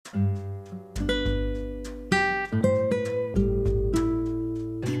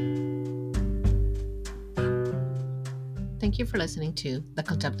Thank you for listening to The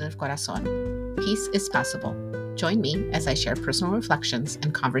Contemplative Corazon. Peace is possible. Join me as I share personal reflections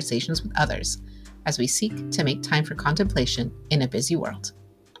and conversations with others as we seek to make time for contemplation in a busy world.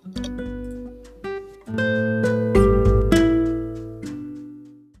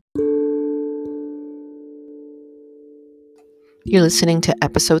 You're listening to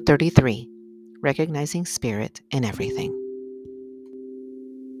episode 33, Recognizing Spirit in Everything.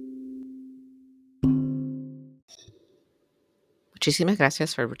 Muchísimas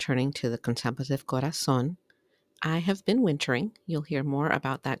gracias for returning to the Contemplative Corazon. I have been wintering. You'll hear more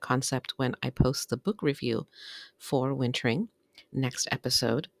about that concept when I post the book review for wintering next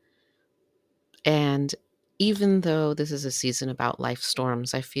episode. And even though this is a season about life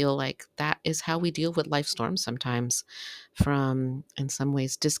storms, I feel like that is how we deal with life storms sometimes, from, in some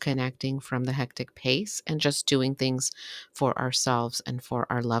ways, disconnecting from the hectic pace and just doing things for ourselves and for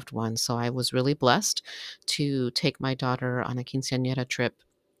our loved ones. So I was really blessed to take my daughter on a quinceañera trip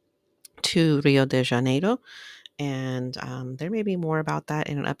to Rio de Janeiro. And there may be more about that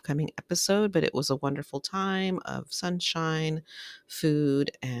in an upcoming episode, but it was a wonderful time of sunshine,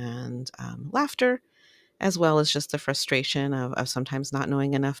 food, and laughter, as well as just the frustration of sometimes not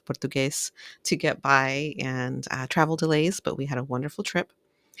knowing enough Portuguese to get by and travel delays. But we had a wonderful trip.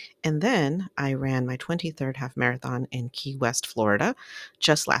 And then I ran my 23rd half marathon in Key West, Florida,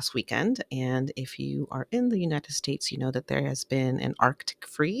 just last weekend. And if you are in the United States, you know that there has been an Arctic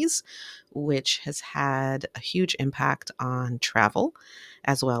freeze, which has had a huge impact on travel,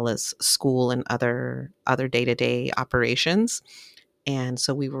 as well as school and other day-to-day operations. And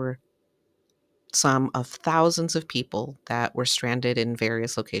so we were some of thousands of people that were stranded in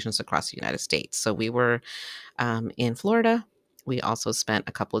various locations across the United States. So we were in Florida. We also spent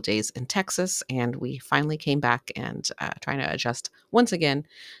a couple of days in Texas, and we finally came back and trying to adjust once again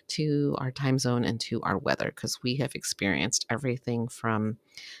to our time zone and to our weather, because we have experienced everything from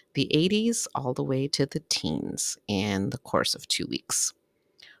the 80s all the way to the teens in the course of 2 weeks.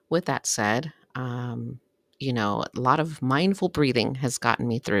 With that said, a lot of mindful breathing has gotten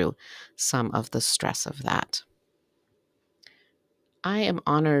me through some of the stress of that. I am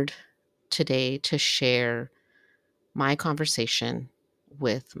honored today to share my conversation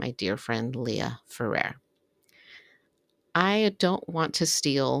with my dear friend Leah Ferrer. I don't want to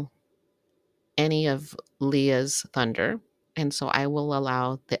steal any of Leah's thunder, and so I will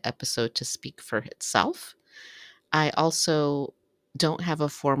allow the episode to speak for itself. I also don't have a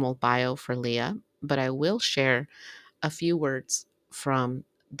formal bio for Leah, but I will share a few words from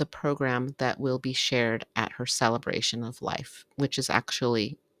the program that will be shared at her celebration of life, which is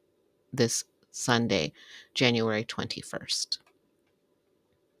actually this Sunday, January 21st.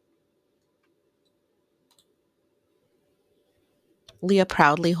 Leah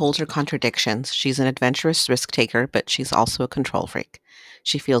proudly holds her contradictions. She's an adventurous risk taker, but she's also a control freak.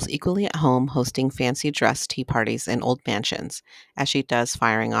 She feels equally at home hosting fancy dress tea parties in old mansions, as she does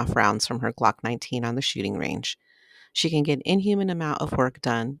firing off rounds from her Glock 19 on the shooting range. She can get an inhuman amount of work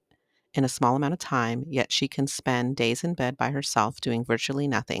done in a small amount of time, yet she can spend days in bed by herself doing virtually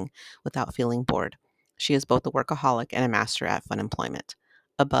nothing without feeling bored. She is both a workaholic and a master at fun employment.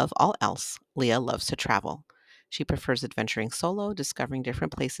 Above all else, Leah loves to travel. She prefers adventuring solo, discovering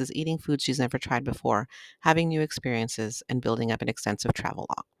different places, eating foods she's never tried before, having new experiences, and building up an extensive travel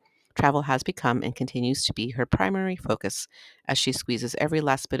log. Travel has become and continues to be her primary focus as she squeezes every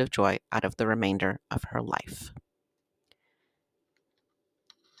last bit of joy out of the remainder of her life.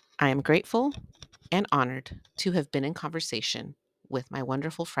 I am grateful and honored to have been in conversation with my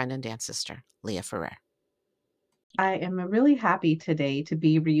wonderful friend and dance sister, Leah Ferrer. I am really happy today to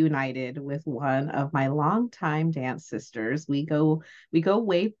be reunited with one of my longtime dance sisters. We go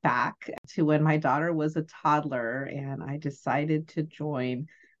way back to when my daughter was a toddler, and I decided to join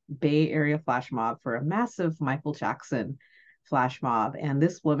Bay Area Flash Mob for a massive Michael Jackson flash mob. And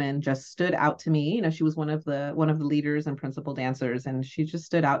this woman just stood out to me. She was one of the leaders and principal dancers, and she just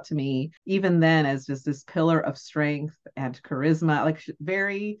stood out to me even then as just this pillar of strength and charisma, like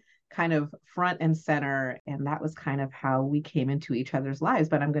very kind of front and center. And that was kind of how we came into each other's lives.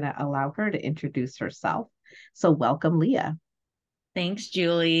 But I'm going to allow her to introduce herself. So welcome, Leah. Thanks,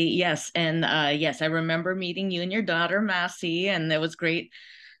 Julie. Yes. And yes, I remember meeting you and your daughter, Massey, and it was great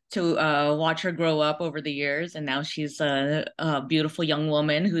to watch her grow up over the years. And now she's a beautiful young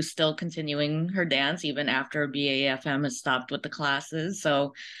woman who's still continuing her dance even after BAFM has stopped with the classes.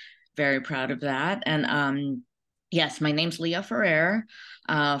 So very proud of that. And yes, my name's Leah Ferrer,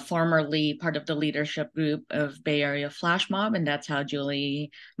 formerly part of the leadership group of Bay Area Flash Mob, and that's how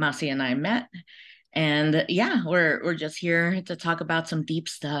Julie, Massey, and I met. And yeah, we're just here to talk about some deep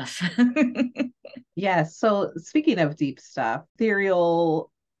stuff. Yes. So speaking of deep stuff,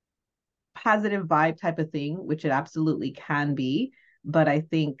 ethereal, positive vibe type of thing, which it absolutely can be. But I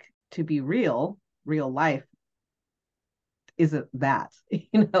think to be real, real life isn't that.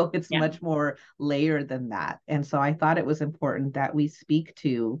 It's Yeah. much more layered than that. And so I thought it was important that we speak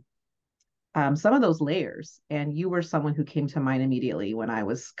to some of those layers. And you were someone who came to mind immediately when I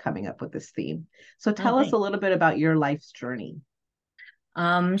was coming up with this theme. So Oh, tell us a thanks. little bit about your life's journey.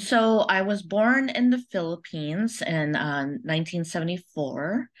 So I was born in the Philippines in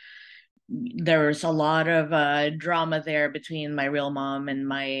 1974. There was a lot of drama there between my real mom and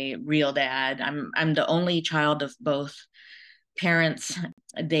my real dad. I'm the only child of both parents.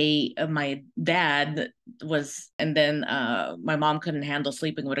 My dad was, and then my mom couldn't handle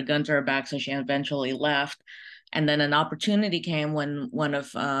sleeping with a gun to her back, so she eventually left. And then an opportunity came when one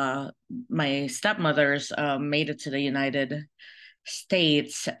of my stepmothers made it to the United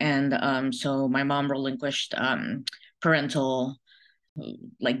States, and so my mom relinquished parental,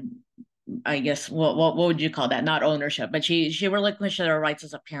 like, I guess, what would you call that? Not ownership, but she relinquished her rights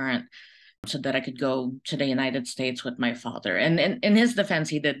as a parent so that I could go to the United States with my father. And in his defense,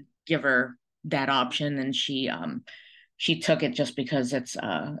 he did give her that option, and she took it just because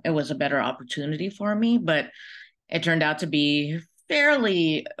it was a better opportunity for me. But it turned out to be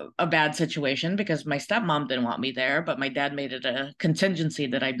fairly a bad situation because my stepmom didn't want me there, but my dad made it a contingency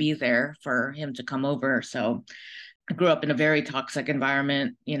that I be there for him to come over. So I grew up in a very toxic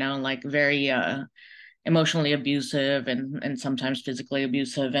environment, like very emotionally abusive and sometimes physically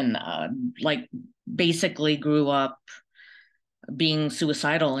abusive, and like basically grew up being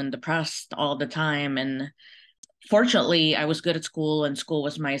suicidal and depressed all the time. And fortunately, I was good at school, and school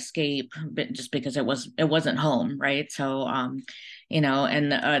was my escape, but just because it wasn't home, right? So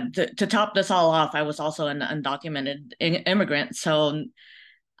and to top this all off, I was also an undocumented immigrant, so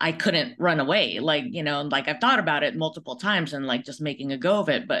I couldn't run away. Like, like I've thought about it multiple times and like just making a go of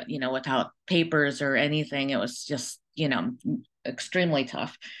it, but without papers or anything, it was just, extremely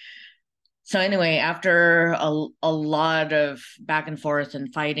tough. So anyway, after a lot of back and forth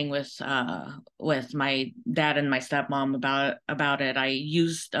and fighting with my dad and my stepmom about it, I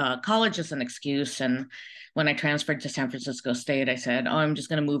used college as an excuse. And when I transferred to San Francisco State, I said, "Oh, I'm just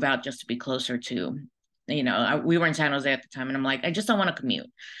going to move out just to be closer to." We were in San Jose at the time, and I'm like, I just don't want to commute,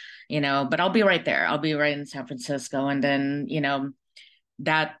 but I'll be right there. I'll be right in San Francisco. And then,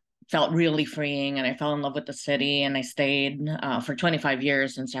 that felt really freeing, and I fell in love with the city, and I stayed for 25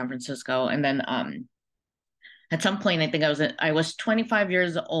 years in San Francisco. And then at some point, I think I was 25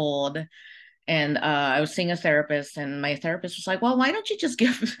 years old, and I was seeing a therapist, and my therapist was like, "Well, why don't you just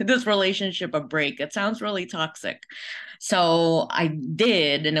give this relationship a break? It sounds really toxic." So I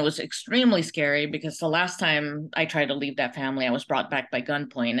did, and it was extremely scary because the last time I tried to leave that family, I was brought back by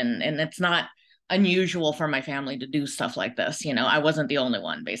gunpoint, and it's not unusual for my family to do stuff like this. I wasn't the only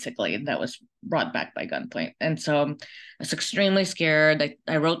one basically that was brought back by gunpoint. And so I was extremely scared.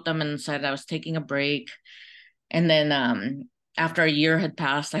 I wrote them and said I was taking a break. And then after a year had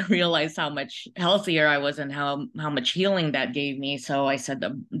passed, I realized how much healthier I was and how much healing that gave me. So I said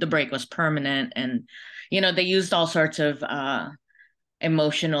the break was permanent. And they used all sorts of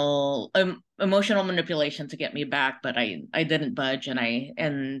emotional manipulation to get me back, but I didn't budge.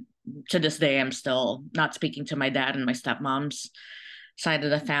 And to this day, I'm still not speaking to my dad and my stepmom's side of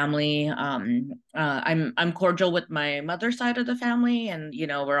the family. I'm cordial with my mother's side of the family, and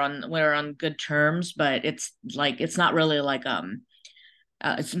we're on good terms. But it's not really like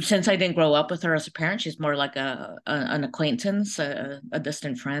since I didn't grow up with her as a parent, she's more like an acquaintance, a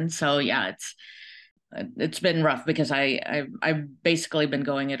distant friend. So yeah, it's been rough because I've basically been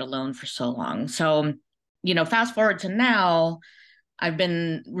going it alone for so long. So fast forward to now, I've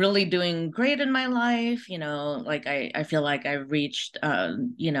been really doing great in my life. Like I feel like I've reached, a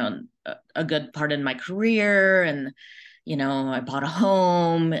good part in my career, and, I bought a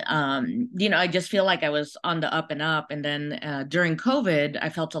home. I just feel like I was on the up and up. And then during COVID, I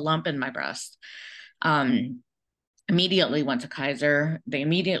felt a lump in my breast. Um, Immediately went to Kaiser. They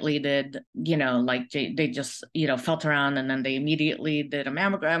immediately did, like they just, felt around, and then they immediately did a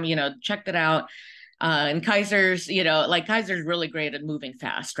mammogram, checked it out. And Kaiser's, like Kaiser's really great at moving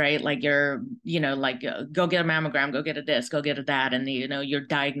fast, right? Like you're, like go get a mammogram, go get a this, go get a that, and you're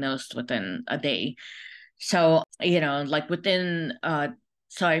diagnosed within a day. So, like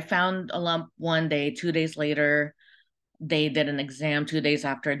so I found a lump one day, 2 days later, they did an exam. 2 days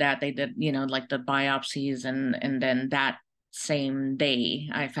after that, they did, like the biopsies, and then that same day,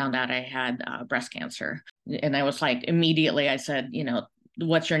 I found out I had breast cancer. And I was like, immediately, I said,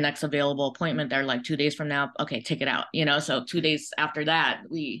 what's your next available appointment? They're like 2 days from now. Okay, take it out. So 2 days after that,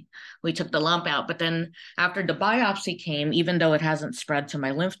 we took the lump out. But then after the biopsy came, even though it hasn't spread to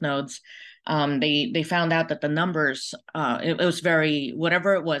my lymph nodes, they found out that the numbers, it was very,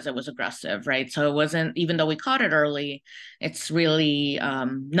 whatever it was aggressive, right? So it wasn't, even though we caught it early, it's really,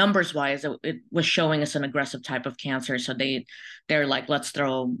 numbers wise, it was showing us an aggressive type of cancer. So they're like, let's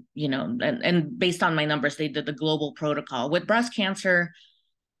throw, and based on my numbers, they did the global protocol. With breast cancer,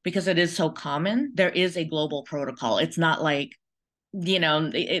 because it is so common, there is a global protocol. It's not like,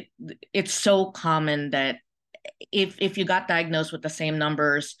 it's so common that if you got diagnosed with the same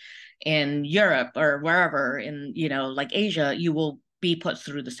numbers in Europe or wherever in, like Asia, you will be put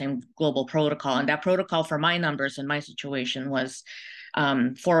through the same global protocol. And that protocol for my numbers in my situation was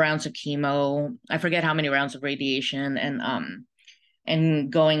 4 rounds of chemo. I forget how many rounds of radiation,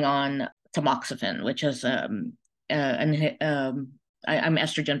 and going on tamoxifen, which is I'm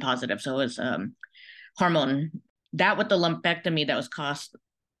estrogen positive, so it's hormone. That with the lumpectomy that was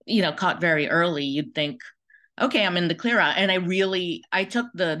caught very early, you'd think, okay, I'm in the clear out. And I took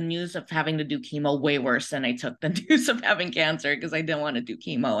the news of having to do chemo way worse than I took the news of having cancer, because I didn't want to do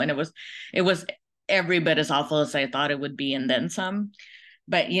chemo. And it was every bit as awful as I thought it would be, and then some.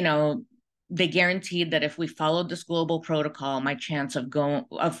 But, they guaranteed that if we followed this global protocol, my chance of it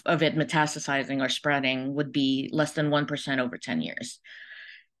metastasizing or spreading would be less than 1% over 10 years.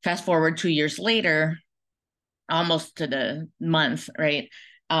 Fast forward 2 years later, almost to the month, right?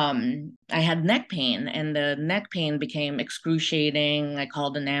 I had neck pain, and the neck pain became excruciating. I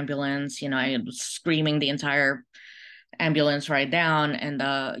called an ambulance. I was screaming the entire ambulance ride down. And,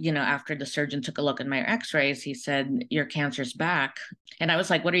 after the surgeon took a look at my x-rays, he said, your cancer's back. And I was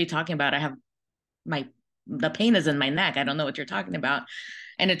like, what are you talking about? The pain is in my neck. I don't know what you're talking about.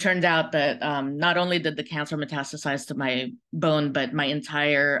 And it turned out that not only did the cancer metastasize to my bone, but my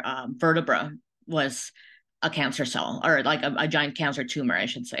entire vertebra was a cancer cell, or like a giant cancer tumor, I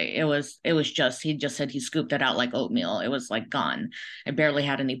should say. He just said he scooped it out like oatmeal. It was like gone. I barely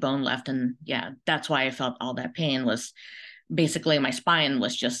had any bone left. And yeah, that's why I felt all that pain. Was basically my spine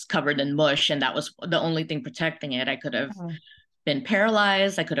was just covered in mush, and that was the only thing protecting it. I could have been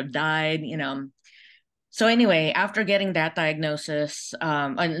paralyzed. I could have died, So anyway, after getting that diagnosis,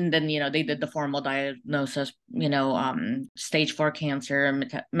 and then, they did the formal diagnosis, stage 4 cancer,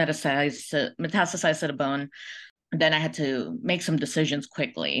 metastasized to the bone. Then I had to make some decisions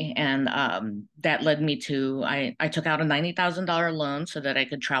quickly. And that led me to, I took out a $90,000 loan so that I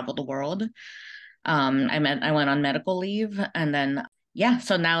could travel the world. I went on medical leave, and then yeah,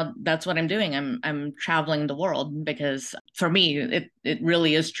 so now that's what I'm doing. I'm traveling the world, because for me, it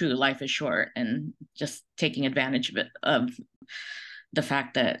really is true. Life is short, and just taking advantage of the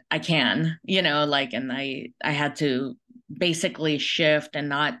fact that I can, and I had to basically shift and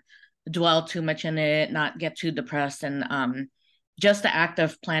not dwell too much in it, not get too depressed, and just the act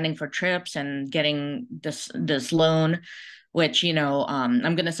of planning for trips and getting this loan, which, I'm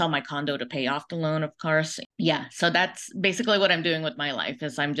going to sell my condo to pay off the loan, of course. Yeah. So that's basically what I'm doing with my life.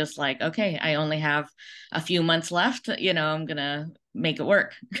 Is I'm just like, okay, I only have a few months left, I'm going to make it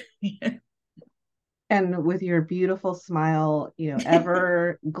work. And with your beautiful smile,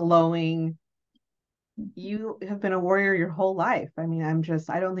 ever glowing, you have been a warrior your whole life. I mean,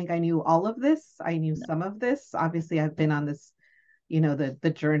 I don't think I knew all of this. I knew some of this. Obviously, I've been on this,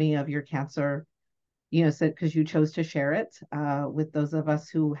 the journey of your cancer, so because you chose to share it with those of us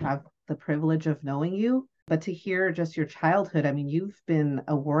who have the privilege of knowing you. But to hear just your childhood, I mean, you've been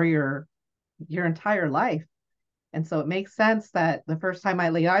a warrior your entire life. And so it makes sense that the first time I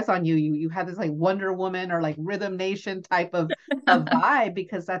laid eyes on you, you had this like Wonder Woman or like Rhythm Nation type of vibe,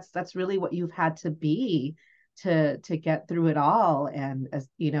 because that's really what you've had to be to get through it all. And as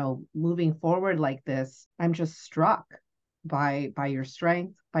moving forward like this, I'm just struck by your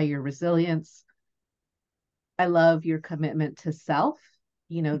strength, by your resilience. I love your commitment to self,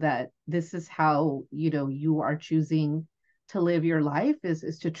 that this is how, you are choosing to live your life,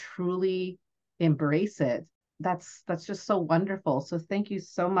 is to truly embrace it. That's just so wonderful. So thank you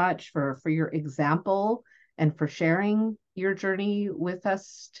so much for your example and for sharing your journey with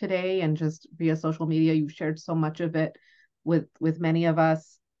us today. And just via social media, you've shared so much of it with many of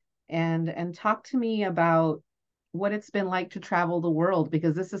us. And talk to me about what it's been like to travel the world,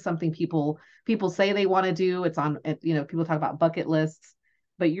 because this is something people say they want to do. It's on, people talk about bucket lists,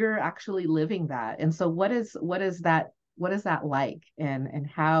 but you're actually living that. And so what is that like, and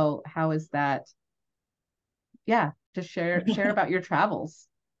how is that? Yeah, just share about your travels.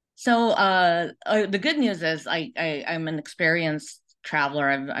 So the good news is I'm an experienced traveler.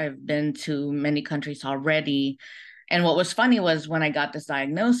 I've been to many countries already. And what was funny was when I got this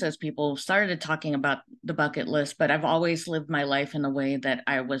diagnosis, people started talking about the bucket list, but I've always lived my life in a way that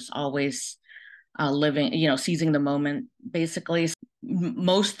I was always living, seizing the moment, basically.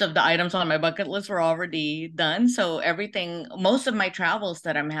 Most of the items on my bucket list were already done. So everything, most of my travels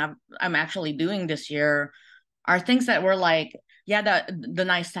that I'm actually doing this year are things that were like, yeah, the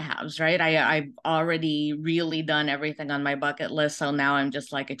nice to haves, right? I've already really done everything on my bucket list. So now I'm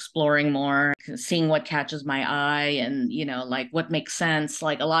just like exploring more, seeing what catches my eye and, like what makes sense.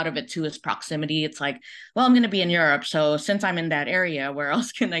 Like a lot of it too is proximity. It's like, well, I'm going to be in Europe. So since I'm in that area, where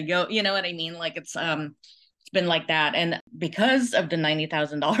else can I go? You know what I mean? Like it's been like that. And because of the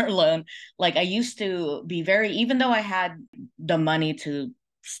 $90,000 loan, like I used to be even though I had the money to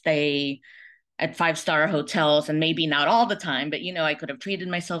stay at 5-star hotels, and maybe not all the time, but I could have treated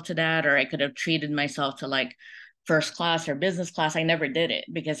myself to that, or I could have treated myself to like first class or business class. I never did it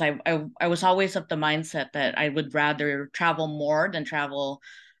because I was always of the mindset that I would rather travel more than travel,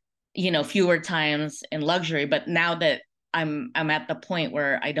 fewer times in luxury. But now that I'm at the point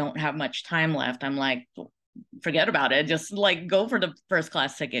where I don't have much time left, I'm like, forget about it. Just like go for the first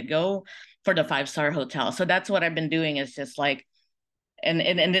class ticket, go for the 5-star hotel. So that's what I've been doing, is just like, and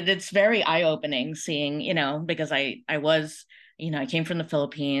it's very eye-opening seeing, because I was, I came from the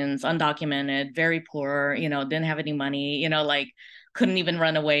Philippines, undocumented, very poor, didn't have any money, like couldn't even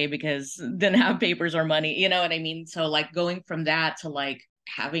run away because didn't have papers or money, you know what I mean? So like going from that to like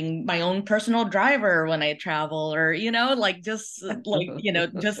having my own personal driver when I travel, or like just like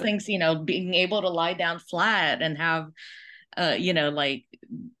just things, being able to lie down flat and have like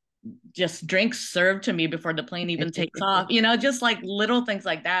just drinks served to me before the plane even takes off, just like little things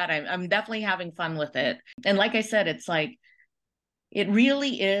like that. I'm definitely having fun with it. And like I said, it's like, it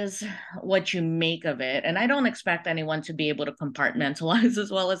really is what you make of it. And I don't expect anyone to be able to compartmentalize as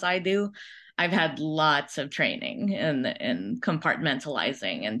well as I do. I've had lots of training in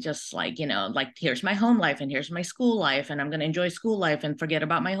compartmentalizing, and just like, like here's my home life and here's my school life, and I'm going to enjoy school life and forget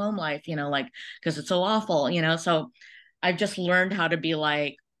about my home life, like, because it's so awful, so I've just learned how to be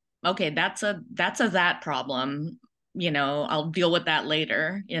like, okay, that's a that problem, I'll deal with that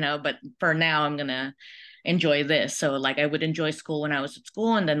later, but for now I'm gonna enjoy this. So like I would enjoy school when I was at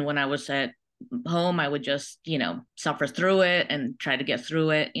school, and then when I was at home I would just, suffer through it and try to get through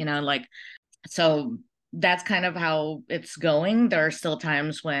it, like, so that's kind of how it's going. There are still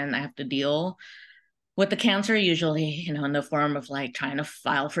times when I have to deal with the cancer, usually, in the form of like trying to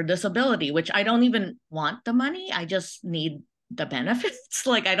file for disability, which I don't even want the money. I just need the benefits.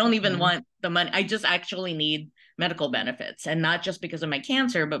 Like I don't even want the money. I just actually need medical benefits, and not just because of my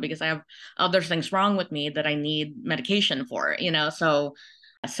cancer, but because I have other things wrong with me that I need medication for, so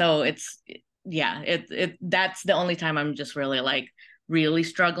it's, yeah, that's the only time I'm just really like really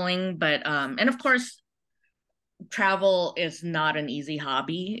struggling. But and of course travel is not an easy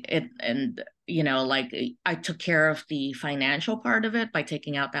hobby. And like I took care of the financial part of it by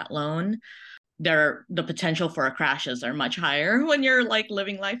taking out that loan. The potential for crashes are much higher when you're like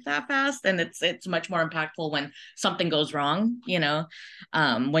living life that fast, and it's much more impactful when something goes wrong,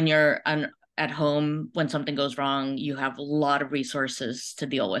 when you're at home. When something goes wrong, you have a lot of resources to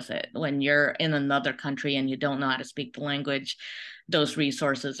deal with it. When you're in another country and you don't know how to speak the language, those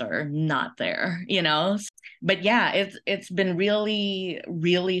resources are not there, but yeah, it's been really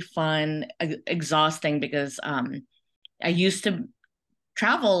really fun, exhausting, because I used to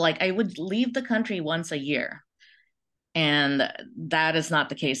travel, like I would leave the country once a year, and that is not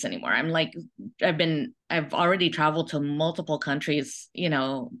the case anymore. I'm like, I've already traveled to multiple countries, in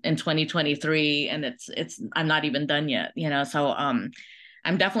 2023, and I'm not even done yet, so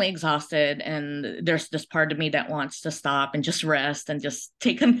I'm definitely exhausted, and there's this part of me that wants to stop and just rest and just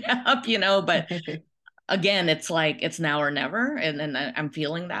take a nap, but again, it's like it's now or never. And then I'm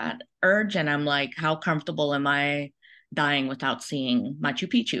feeling that urge, and I'm like, how comfortable am I dying without seeing Machu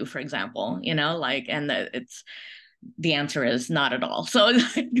Picchu, for example, like, and it's, the answer is not at all. So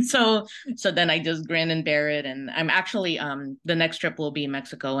so then I just grin and bear it. And I'm actually the next trip will be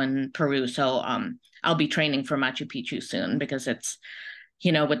Mexico and Peru. So I'll be training for Machu Picchu soon, because it's,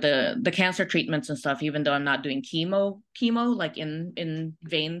 with the cancer treatments and stuff, even though I'm not doing chemo like in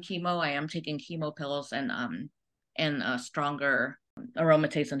vein chemo, I am taking chemo pills and a stronger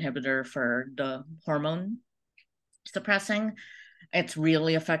aromatase inhibitor for the hormone suppressing. It's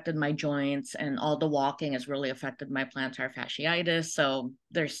really affected my joints, and all the walking has really affected my plantar fasciitis. So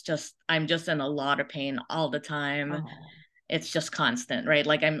I'm just in a lot of pain all the time. Oh. It's just constant, right?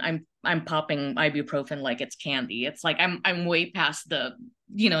 Like I'm popping ibuprofen like it's candy. It's like I'm way past the,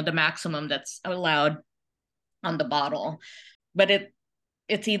 the maximum that's allowed on the bottle. But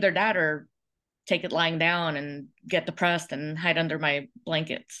it's either that or take it lying down and get depressed and hide under my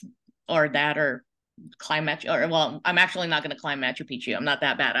blankets, or that, or climb at you, or well, I'm actually not going to climb Machu Picchu. I'm not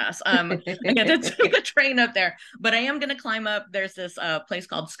that badass. I get to take a train up there, but I am going to climb up. There's this place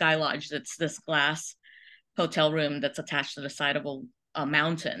called Sky Lodge. That's this glass hotel room that's attached to the side of a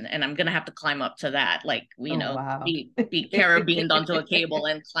mountain, and I'm gonna have to climb up to that, like, you know, wow. be carabined onto a cable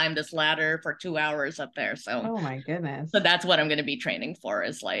and climb this ladder for 2 hours up there. So Oh my goodness. so that's what I'm going to be training for,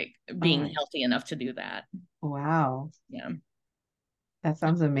 is like being healthy enough to do that. Wow. Yeah. That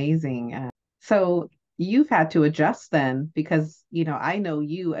sounds amazing. So you've had to adjust then, because, you know, I know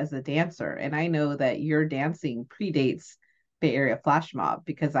you as a dancer, and I know that your dancing predates Bay Area Flash Mob,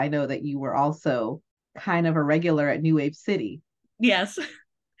 because I know that you were also kind of a regular at New Wave City. Yes.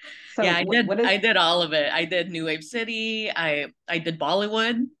 So yeah, I what did all of it. I did New Wave City. I did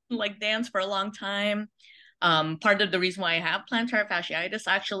Bollywood like dance for a long time. Part of the reason why I have plantar fasciitis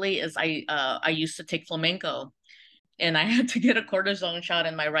actually is I used to take flamenco, and I had to get a cortisone shot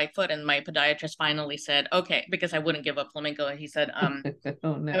in my right foot, and my podiatrist finally said, okay, because I wouldn't give up flamenco. And he said,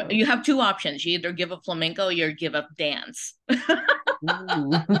 oh no. you have two options. You either give up flamenco or you give up dance.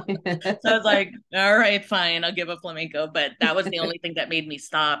 Ooh. So I was like, all right, fine, I'll give up flamenco. But that was the only thing that made me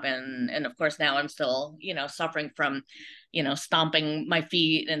stop. And of course now I'm still, you know, suffering from, you know, stomping my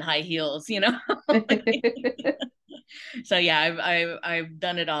feet in high heels, you know. So yeah, I've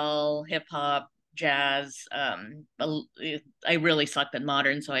done it all, hip hop, jazz. I really sucked at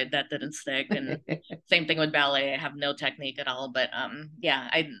modern, so that didn't stick. And same thing with ballet. I have no technique at all. But yeah,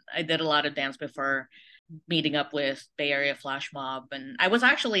 I did a lot of dance before meeting up with Bay Area Flash Mob, and I was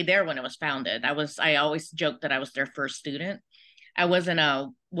actually there when it was founded. I always joked that I was their first student. I wasn't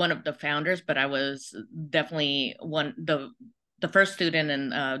one of the founders, but I was definitely the first student,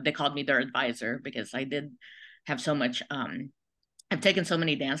 and they called me their advisor, because I did have so much I've taken so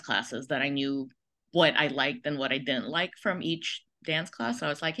many dance classes that I knew what I liked and what I didn't like from each dance class. So I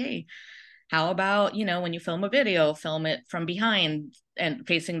was like, hey, how about, you know, when you film a video, film it from behind and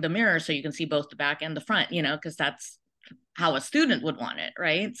facing the mirror so you can see both the back and the front, you know, because that's how a student would want it,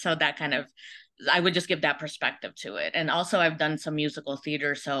 right? So that kind of, I would just give that perspective to it. And also I've done some musical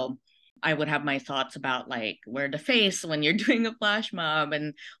theater, so I would have my thoughts about like where to face when you're doing a flash mob,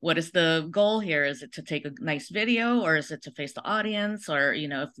 and what is the goal here? Is it to take a nice video, or is it to face the audience? Or, you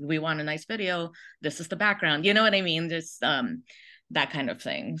know, if we want a nice video, this is the background, you know what I mean? Just that kind of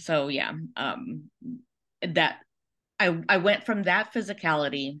thing. So yeah, that I went from that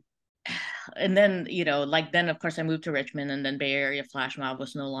physicality, and then, you know, like then of course I moved to Richmond, and then Bay Area Flash Mob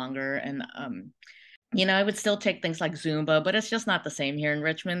was no longer. And you know, I would still take things like Zumba, but it's just not the same here in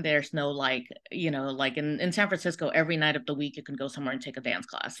Richmond. There's no like, you know, like in San Francisco, every night of the week you can go somewhere and take a dance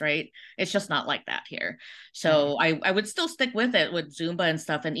class, right? It's just not like that here. So I would still stick with it with Zumba and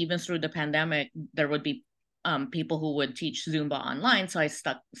stuff. And even through the pandemic, there would be people who would teach Zumba online. So I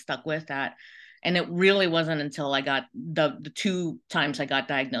stuck with that. And it really wasn't until I got the 2 times I got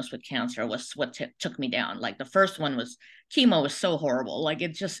diagnosed with cancer was what took me down. Like the first one was chemo was so horrible. Like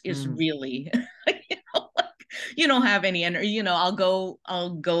it just is really, you know, like you don't have any energy. You know,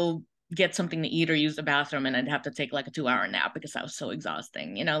 I'll go get something to eat or use the bathroom, and I'd have to take like a 2-hour nap because I was so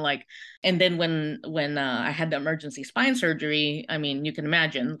exhausting, you know, like. And then when I had the emergency spine surgery, I mean, you can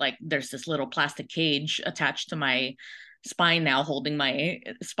imagine, like there's this little plastic cage attached to my spine now holding my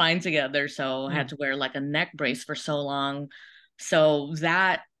spine together, so I had to wear like a neck brace for so long. So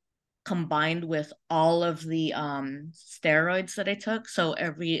that combined with all of the steroids that I took, so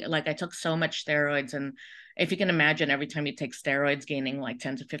I took so much steroids, and if you can imagine, every time you take steroids, gaining like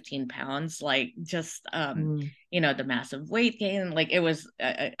 10 to 15 pounds, like just you know, the massive weight gain. Like it was,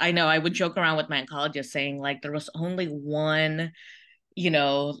 I know I would joke around with my oncologist saying like there was only one, you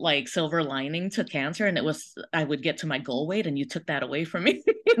know, like silver lining to cancer, and it was I would get to my goal weight, and you took that away from me.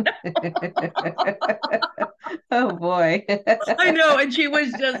 Oh boy. I know. And she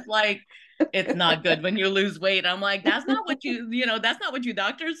was just like, it's not good when you lose weight. I'm like, that's not what you know, that's not what you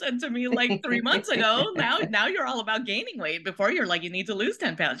doctor said to me like 3 months ago. Now you're all about gaining weight. Before you're like, you need to lose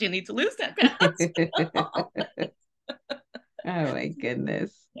 10 pounds. You need to lose 10 pounds. Oh my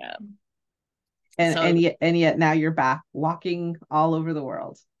goodness. Yeah. And yet now you're back walking all over the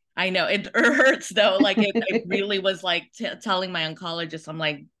world. I know it hurts though. Like it really was like telling my oncologist, I'm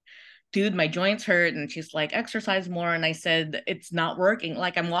like, dude, my joints hurt. And she's like, exercise more. And I said, it's not working.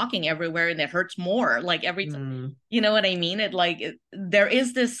 Like I'm walking everywhere and it hurts more. Like every time, you know what I mean? There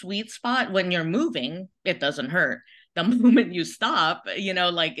is this sweet spot when you're moving, it doesn't hurt. The moment you stop, you know,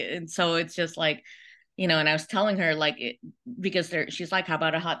 like, and so it's just like, you know, and I was telling her like, because she's like, how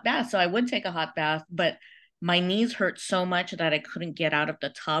about a hot bath? So I would take a hot bath, but my knees hurt so much that I couldn't get out of the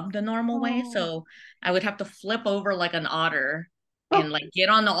tub the normal way. Oh. So I would have to flip over like an otter Oh. and like get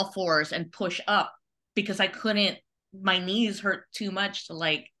on all fours and push up because I couldn't, my knees hurt too much to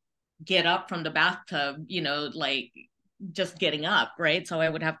like get up from the bathtub, like just getting up, right? So I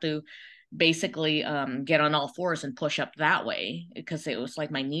would have to basically get on all fours and push up that way because it was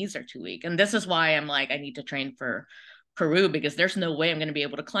like my knees are too weak. And this is why I'm like, I need to train for Peru because there's no way I'm going to be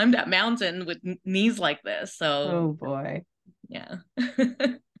able to climb that mountain with knees like this. So, Oh boy. yeah.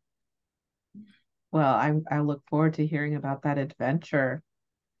 Well, I look forward to hearing about that adventure.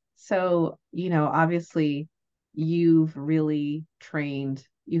 So, obviously you've trained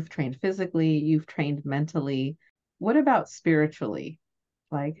physically, you've trained mentally. What about spiritually?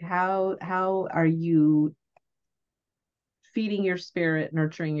 Like how are you feeding your spirit,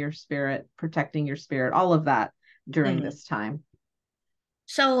 nurturing your spirit, protecting your spirit, all of that during Mhm. this time?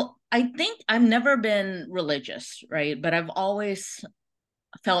 So I think I've never been religious, right? But I've always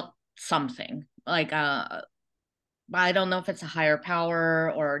felt something like I don't know if it's a higher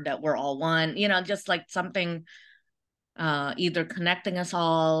power or that we're all one, just like something either connecting us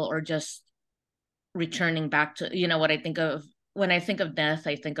all or just returning back to, what I think of when I think of death,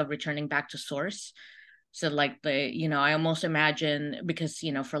 I think of returning back to source. So like I almost imagine because,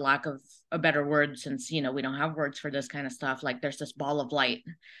 for lack of a better word, since, we don't have words for this kind of stuff, like there's this ball of light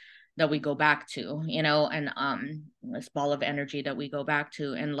that we go back to, and this ball of energy that we go back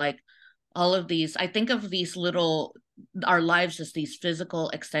to. And like all of these, I think of these little our lives as these physical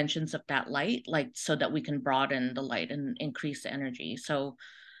extensions of that light, like so that we can broaden the light and increase the energy. So,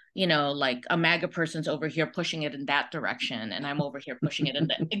 like a MAGA person's over here pushing it in that direction, and I'm over here pushing it in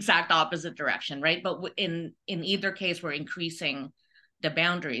the exact opposite direction, right? But in either case, we're increasing the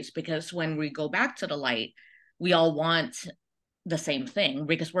boundaries because when we go back to the light, we all want the same thing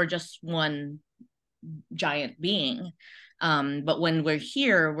because we're just one giant being. But when we're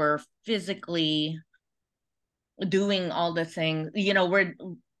here, we're physically doing all the things,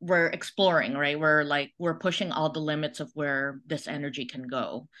 we're exploring, right? We're pushing all the limits of where this energy can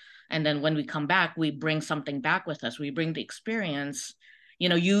go. And then when we come back, we bring something back with us. We bring the experience.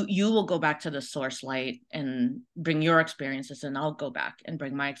 You will go back to the source light and bring your experiences, and I'll go back and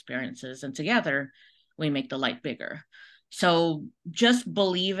bring my experiences. And together we make the light bigger. So just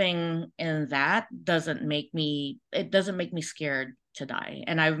believing in that doesn't make me scared to die.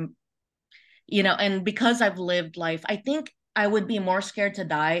 And and because I've lived life, I think I would be more scared to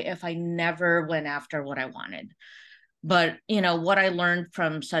die if I never went after what I wanted. But, what I learned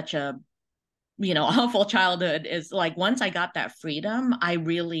from such a, awful childhood is like once I got that freedom, I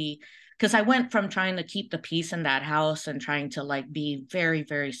really, because I went from trying to keep the peace in that house and trying to like be very,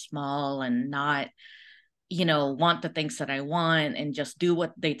 very small and not, want the things that I want and just do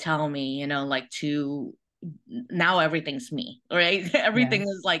what they tell me, like to now everything's me, right? Everything is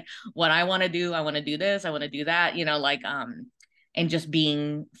Yes. like what I want to do. I want to do this, I want to do that, and just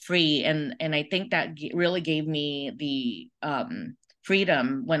being free. And I think that really gave me the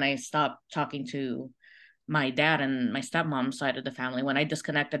freedom when I stopped talking to my dad and my stepmom side of the family. When I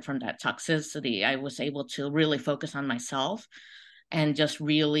disconnected from that toxicity, I was able to really focus on myself and just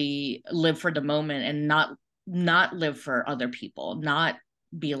really live for the moment and not live for other people, not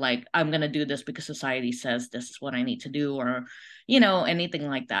be like, I'm going to do this because society says this is what I need to do, or anything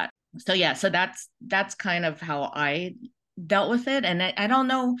like that. So yeah, so that's kind of how I dealt with it. And I don't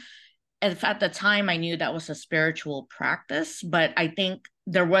know if at the time I knew that was a spiritual practice, but I think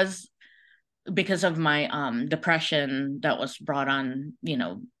there was, because of my depression that was brought on,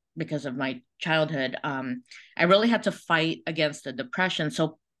 because of my childhood, I really had to fight against the depression.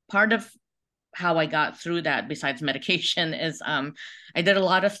 So part of how I got through that, besides medication, is I did a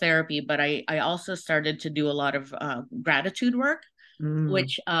lot of therapy, but I also started to do a lot of gratitude work, Mm.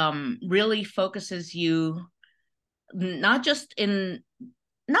 which really focuses you not just in,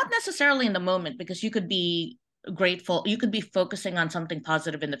 not necessarily in the moment, because you could be grateful, you could be focusing on something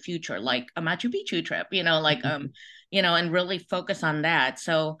positive in the future, like a Machu Picchu trip, and really focus on that.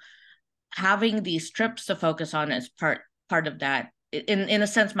 So having these trips to focus on is part of that. In a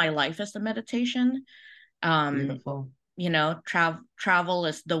sense, my life is the meditation. um Beautiful. Travel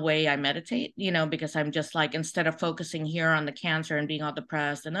is the way I meditate, because I'm just like, instead of focusing here on the cancer and being all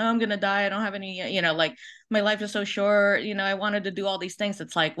depressed and, oh, I'm gonna die, I don't have any, like my life is so short, I wanted to do all these things.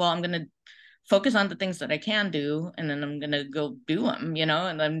 It's like, well, I'm gonna focus on the things that I can do, and then I'm gonna go do them,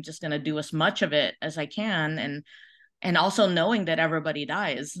 and I'm just gonna do as much of it as I can. And also knowing that everybody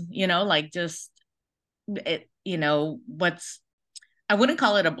dies, like just it, what's, I wouldn't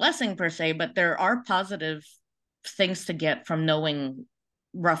call it a blessing per se, but there are positive things to get from knowing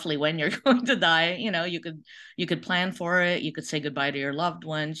roughly when you're going to die. You could plan for it. You could say goodbye to your loved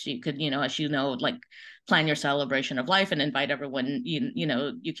ones. You could, as you know, like plan your celebration of life and invite everyone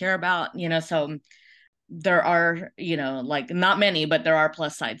you care about. So there are, like not many, but there are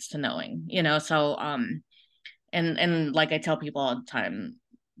plus sides to knowing. So and like I tell people all the time,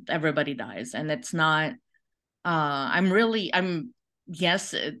 everybody dies, and it's not. I'm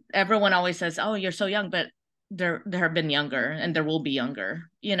yes. Everyone always says, "Oh, you're so young," but there have been younger, and there will be younger.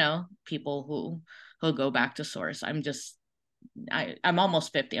 People who go back to source. I'm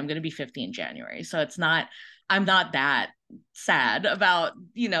almost 50. I'm going to be 50 in January, so I'm not that sad about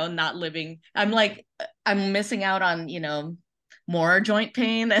not living. I'm missing out on more joint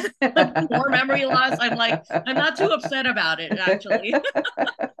pain and more memory loss. I'm not too upset about it, actually.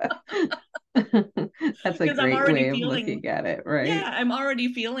 That's a Because I'm great already way of feeling, looking at it, right? yeah, I'm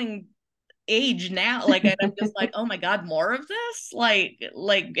already feeling age now. And I'm just like, oh my God, more of this?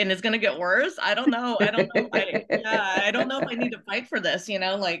 And it's gonna get worse. I don't know. I don't know if I need to fight for this,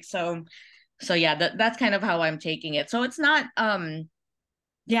 so yeah, that's kind of how I'm taking it. So it's not,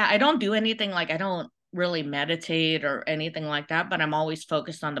 yeah, I don't do anything, like I don't really meditate or anything like that, but I'm always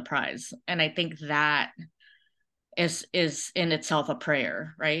focused on the prize. And I think that is in itself a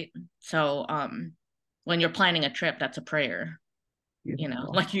prayer, right? So when you're planning a trip, that's a prayer.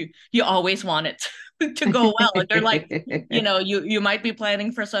 Beautiful. Like you always want it to go well. And they're like, you might be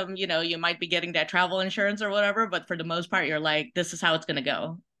planning for some, you might be getting that travel insurance or whatever, but for the most part, you're like, this is how it's gonna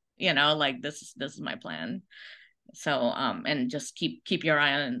go. Like this is my plan. So and just keep your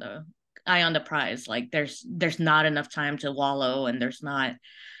eye on the prize. Like there's not enough time to wallow, and there's not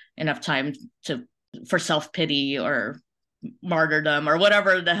enough time to for self-pity or martyrdom or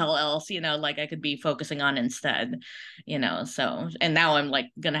whatever the hell else, like I could be focusing on instead. So, and now I'm like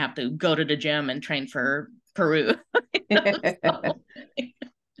gonna have to go to the gym and train for Peru. So,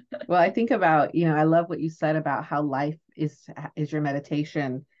 Well, I think about, I love what you said about how life is your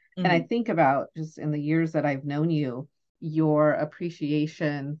meditation. And I mhm. think about just in the years that I've known you, your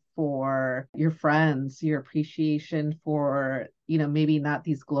appreciation for your friends, your appreciation for, maybe not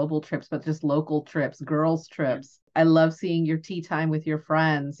these global trips, but just local trips, girls' Yeah. trips. I love seeing your tea time with your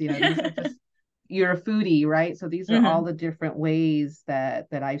friends. These are just you're a foodie, right? So these are all Mhm. the different ways that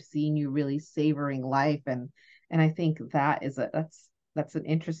I've seen you really savoring life. And I think that's an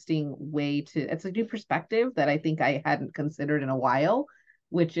interesting way to it's a new perspective that I think I hadn't considered in a while,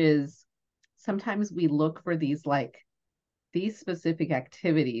 which is sometimes we look for these specific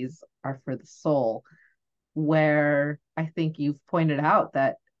activities are for the soul, where I think you've pointed out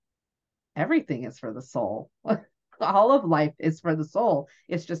that everything is for the soul. All of life is for the soul.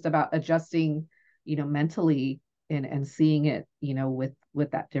 It's just about adjusting, mentally and seeing it,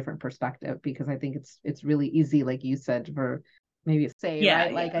 with that different perspective. Because I think it's really easy, like you said, for maybe say, Yeah,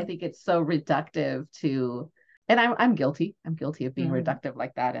 right? Like yeah. I think it's so reductive to, and I'm guilty. I'm guilty of being Mhm. reductive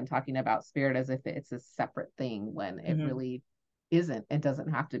like that and talking about spirit as if it's a separate thing when it Mhm. really isn't. It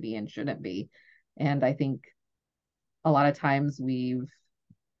doesn't have to be and shouldn't be. And I think a lot of times you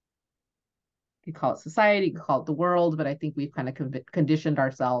call it society, you call it the world, but I think we've kind of conditioned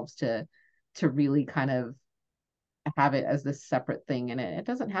ourselves to really kind of have it as this separate thing, and it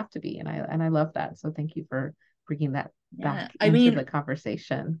doesn't have to be. And I love that. So thank you for bringing that Yeah. back I into the mean,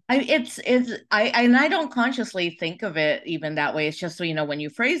 conversation. and I don't consciously think of it even that way. It's just, when you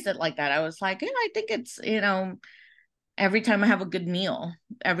phrased it like that, I was like, yeah, I think it's, every time I have a good meal,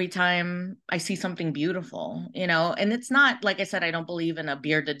 every time I see something beautiful, and it's not, like I said, I don't believe in a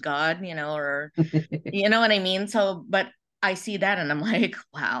bearded God, or, you know what I mean? So, but I see that and I'm like,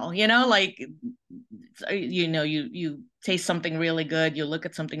 wow, like, you taste something really good, you look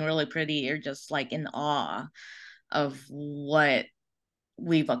at something really pretty, you're just like in awe of what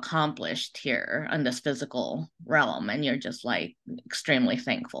we've accomplished here on this physical realm. And you're just like extremely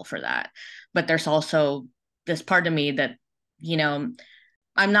thankful for that. But there's also this part of me that, you know,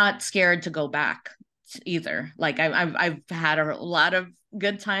 I'm not scared to go back either. Like I've had a lot of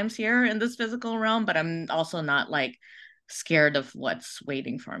good times here in this physical realm, but I'm also not like scared of what's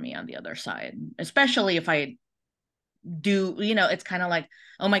waiting for me on the other side, especially if I do, it's kind of like,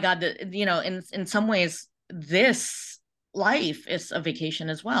 oh my God, in some ways, this life is a vacation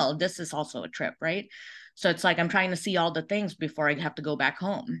as well. This is also a trip, right? So it's like I'm trying to see all the things before I have to go back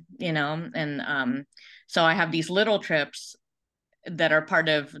home, and so I have these little trips that are part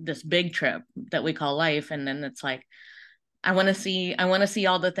of this big trip that we call life. And then it's like, I want to see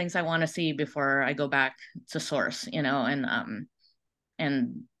all the things I want to see before I go back to source, and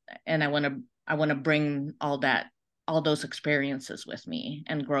and I want to bring all those experiences with me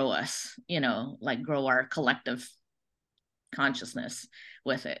and grow us, like grow our collective consciousness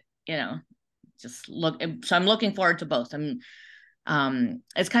with it, just look. So I'm looking forward to both.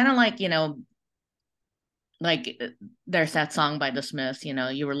 It's kind of like, like there's that song by the Smiths,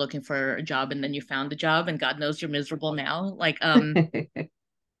 you were looking for a job and then you found the job and God knows you're miserable now. Like,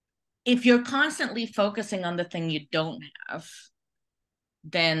 if you're constantly focusing on the thing you don't have,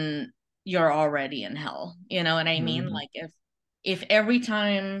 then you're already in hell. You know what I mean? Mhm. Like if every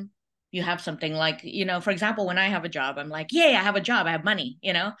time you have something like, for example, when I have a job, I'm like, yay, I have a job, I have money,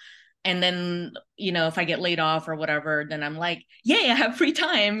 and then, if I get laid off or whatever, then I'm like, yay, I have free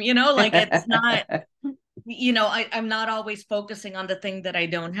time, like it's not, I'm not always focusing on the thing that I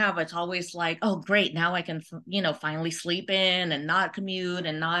don't have. It's always like, oh, great. Now I can, finally sleep in and not commute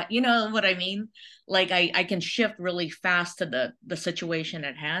and not, you know what I mean? Like I can shift really fast to the situation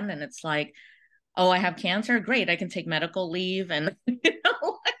at hand. And it's like, oh, I have cancer. Great. I can take medical leave and,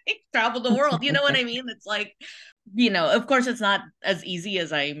 like, travel the world. You know what I mean? It's like, of course it's not as easy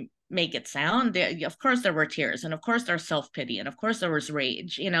as I make it sound. Of course there were tears, and of course there's self-pity, and of course there was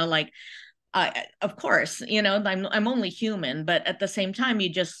rage, like, of course, I'm only human, but at the same time, you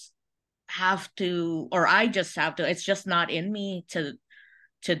just have to, or I just have to. It's just not in me to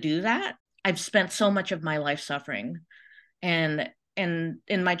do that. I've spent so much of my life suffering, and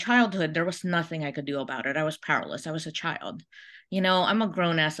in my childhood, there was nothing I could do about it. I was powerless. I was a child. I'm a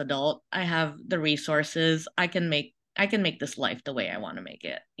grown ass adult. I have the resources. I can make this life the way I want to make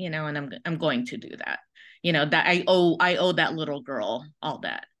it. And I'm going to do that. That I owe that little girl all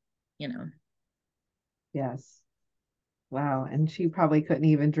that. You know. Yes. Wow. And she probably couldn't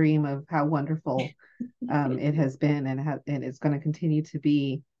even dream of how wonderful it has been, and it's going to continue to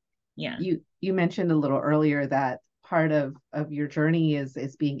be. Yeah. You mentioned a little earlier that part of your journey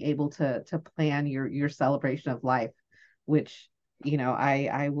is being able to plan your celebration of life, which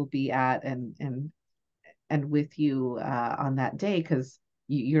I will be at and with you on that day, because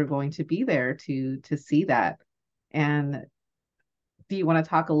you're going to be there to see that. And do you want to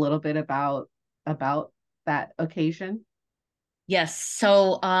talk a little bit about that occasion? Yes.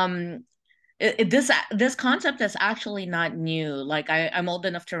 So this concept is actually not new. Like I'm old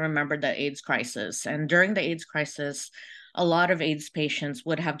enough to remember the AIDS crisis, and during the AIDS crisis, a lot of AIDS patients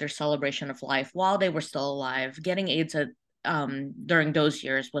would have their celebration of life while they were still alive. Getting AIDS during those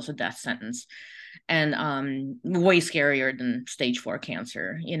years was a death sentence, and way scarier than stage 4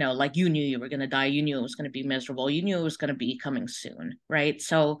 cancer. Like you knew you were going to die, you knew it was going to be miserable, you knew it was going to be coming soon, right?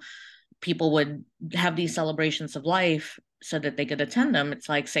 So people would have these celebrations of life so that they could attend them. It's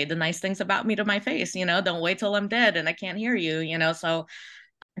like, say the nice things about me to my face, don't wait till I'm dead and I can't hear you, so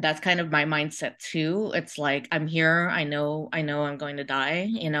that's kind of my mindset too. It's like, I'm here, I know I'm going to die,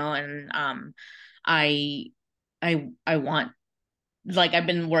 and I I want, like, I've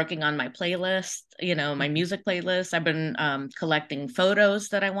been working on my playlist, my music playlist. I've been collecting photos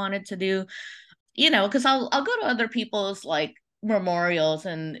that I wanted to do, because I'll go to other people's, like, memorials,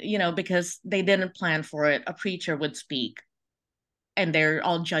 and because they didn't plan for it, a preacher would speak and they're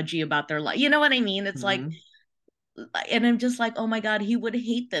all judgy about their life. You know what I mean? It's like, Mhm. and I'm just like, oh my God, he would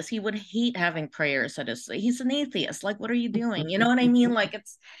hate this. He would hate having prayers at his, he's an atheist. Like, what are you doing? You know what I mean? Like,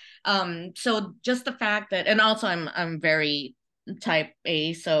 it's so just the fact that, and also I'm very type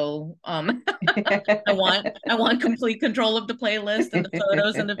A, so I want complete control of the playlist and the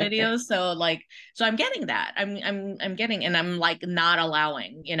photos and the videos. So, like, so I'm getting that. I'm getting, and I'm like not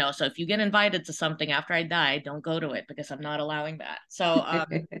allowing, so if you get invited to something after I die, don't go to it because I'm not allowing that. So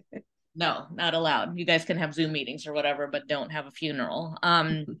no, not allowed. You guys can have Zoom meetings or whatever, but don't have a funeral.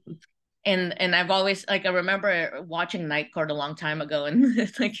 And I've always, like, I remember watching Night Court a long time ago, and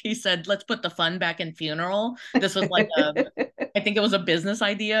it's like he said, let's put the fun back in funeral. This was like I think it was a business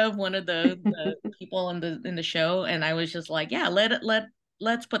idea of one of the people in the show, and I was just like, yeah,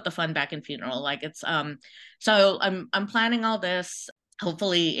 let's put the fun back in funeral. Like, it's so I'm planning all this.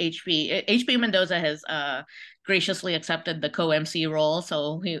 Hopefully HB Mendoza has graciously accepted the co-MC role,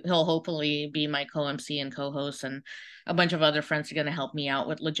 so he'll hopefully be my co-MC and co-host, and a bunch of other friends are going to help me out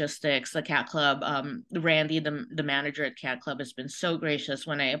with logistics. The Cat Club, Randy, the manager at Cat Club, has been so gracious.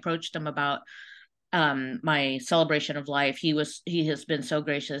 When I approached him about my celebration of life, he has been so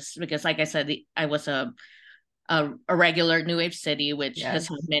gracious, because, like I said, I was a regular at New Wave City, which has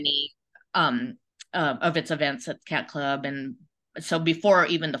had Yes. many of its events at Cat Club. And so before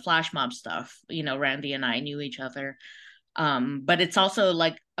even the flash mob stuff, Randy and I knew each other. But it's also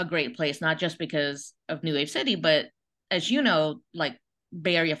like a great place, not just because of New Wave City, but as you know, like,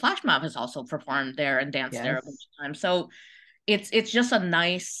 Bay Area Flash Mob has also performed there and danced there a bunch Yes. of times. So it's just a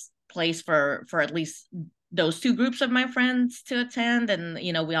nice place for at least those two groups of my friends to attend, and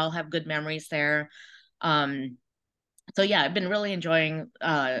we all have good memories there. um So yeah, I've been really enjoying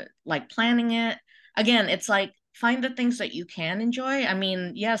like planning it. Again, it's like find the things that you can enjoy. I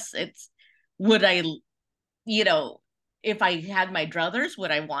mean, yes, it's would I, you know, if I had my druthers,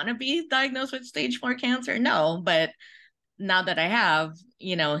 would I want to be diagnosed with stage 4 cancer? No, but now that I have,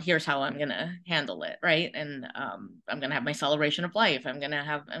 here's how I'm gonna handle it, right? And I'm gonna have my celebration of life. I'm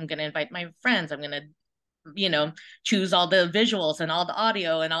gonna invite my friends. I'm gonna choose all the visuals and all the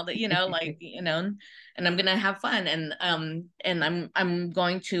audio and all the and I'm gonna have fun. And I'm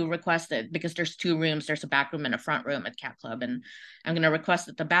going to request it because there's 2 rooms. There's a back room and a front room at Cat Club, and I'm gonna request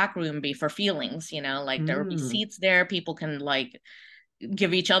that the back room be for feelings. Like there will be seats there. People can like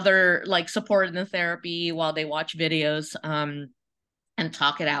give each other like support in the therapy while they watch videos. And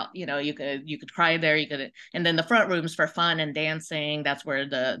talk it out. You could cry there, and then the front rooms for fun and dancing. That's where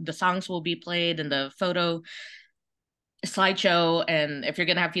the songs will be played and the photo slideshow. And if you're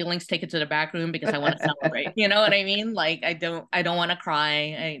gonna have feelings, take it to the back room because I want to celebrate. You know what I mean? Like I don't want to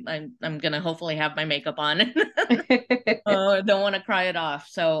cry. I'm gonna hopefully have my makeup on. I don't want to cry it off.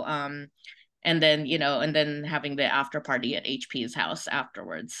 So and then and then having the after party at HP's house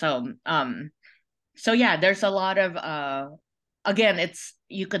afterwards. So yeah, there's a lot of again, it's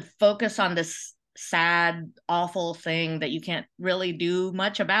you could focus on this sad, awful thing that you can't really do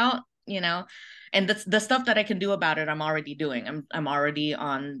much about, and the stuff that I can do about it, I'm already doing. I'm already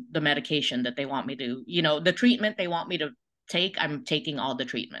on the medication that they want me to, the treatment they want me to take. I'm taking all the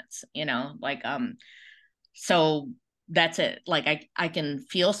treatments, like so that's it. Like I can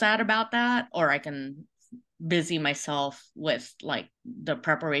feel sad about that, or I can busy myself with like the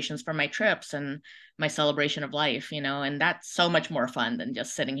preparations for my trips and my celebration of life, and that's so much more fun than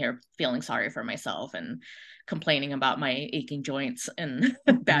just sitting here feeling sorry for myself and complaining about my aching joints and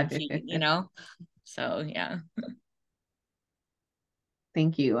bad feet, So yeah.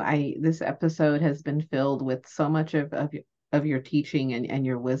 Thank you. This episode has been filled with so much of your teaching and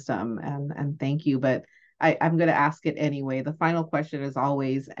your wisdom, and thank you. But I'm going to ask it anyway. The final question is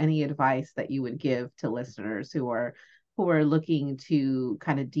always any advice that you would give to listeners who are looking to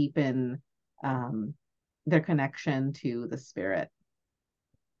kind of deepen their connection to the spirit.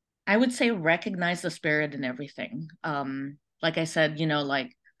 I would say recognize the spirit in everything. Like I said,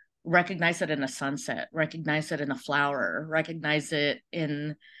 like recognize it in a sunset, recognize it in a flower, recognize it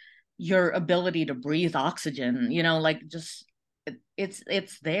in your ability to breathe oxygen, like just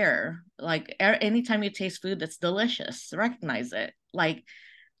it's there. Like anytime you taste food that's delicious, recognize it. Like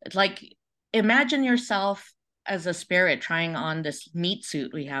imagine yourself as a spirit trying on this meat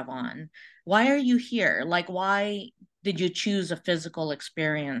suit we have on. Why are you here? Like why did you choose a physical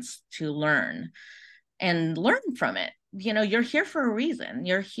experience to learn and learn from it? You're here for a reason.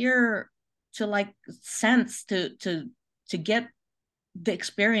 You're here to like sense, to get the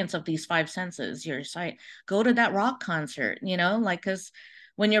experience of these 5 senses. Your sight, go to that rock concert, like because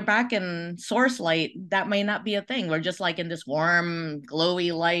when you're back in source light, that may not be a thing. We're just like in this warm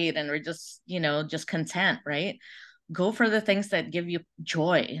glowy light and we're just just content, right? Go for the things that give you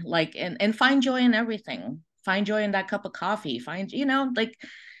joy, like and find joy in everything. Find joy in that cup of coffee. Find like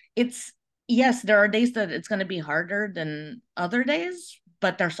it's yes, there are days that it's going to be harder than other days,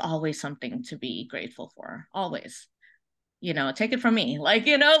 but there's always something to be grateful for, always. Take it from me, like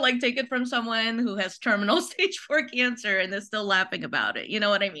take it from someone who has terminal stage 4 cancer and is still laughing about it. You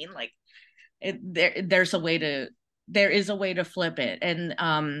know what I mean? Like there is a way to flip it.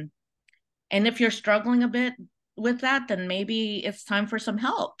 And if you're struggling a bit with that, then maybe it's time for some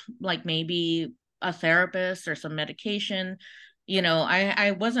help, like maybe a therapist or some medication.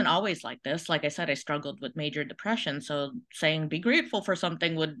 I wasn't always like this. Like I said, I struggled with major depression. So saying be grateful for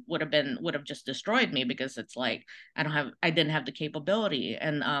something would have just destroyed me, because it's like I didn't have the capability.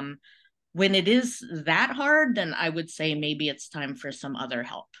 And when it is that hard, then I would say maybe it's time for some other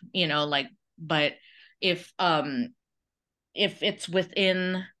help. But if it's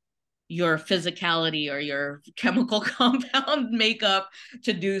within your physicality or your chemical compound makeup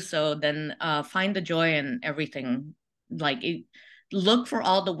to do so, then find the joy in everything. Look for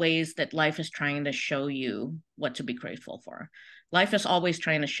all the ways that life is trying to show you what to be grateful for. Life is always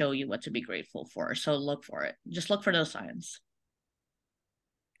trying to show you what to be grateful for. So look for it. Just look for those signs.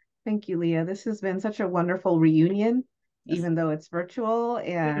 Thank you, Leah. This has been such a wonderful reunion, yes, even though it's virtual.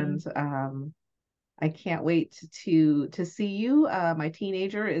 And I can't wait to see you. My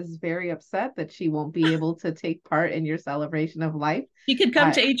teenager is very upset that she won't be able to take part in your celebration of life. You could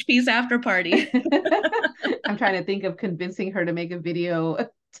come to HP's after party. I'm trying to think of convincing her to make a video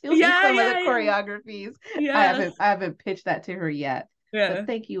doing some of the choreographies. I haven't pitched that to her yet. Yeah. But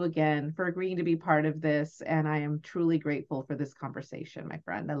thank you again for agreeing to be part of this. And I am truly grateful for this conversation, my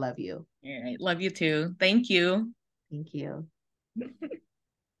friend. I love you. All right. Love you too. Thank you. Thank you.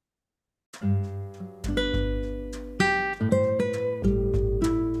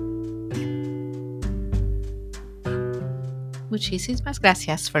 Muchísimas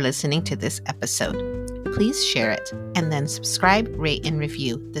gracias for listening to this episode. Please share it and then subscribe, rate, and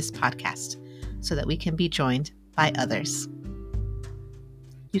review this podcast so that we can be joined by others.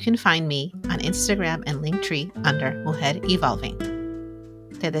 You can find me on Instagram and Linktree under Mujer Evolving.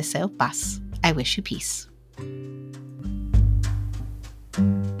 Te deseo paz. I wish you peace.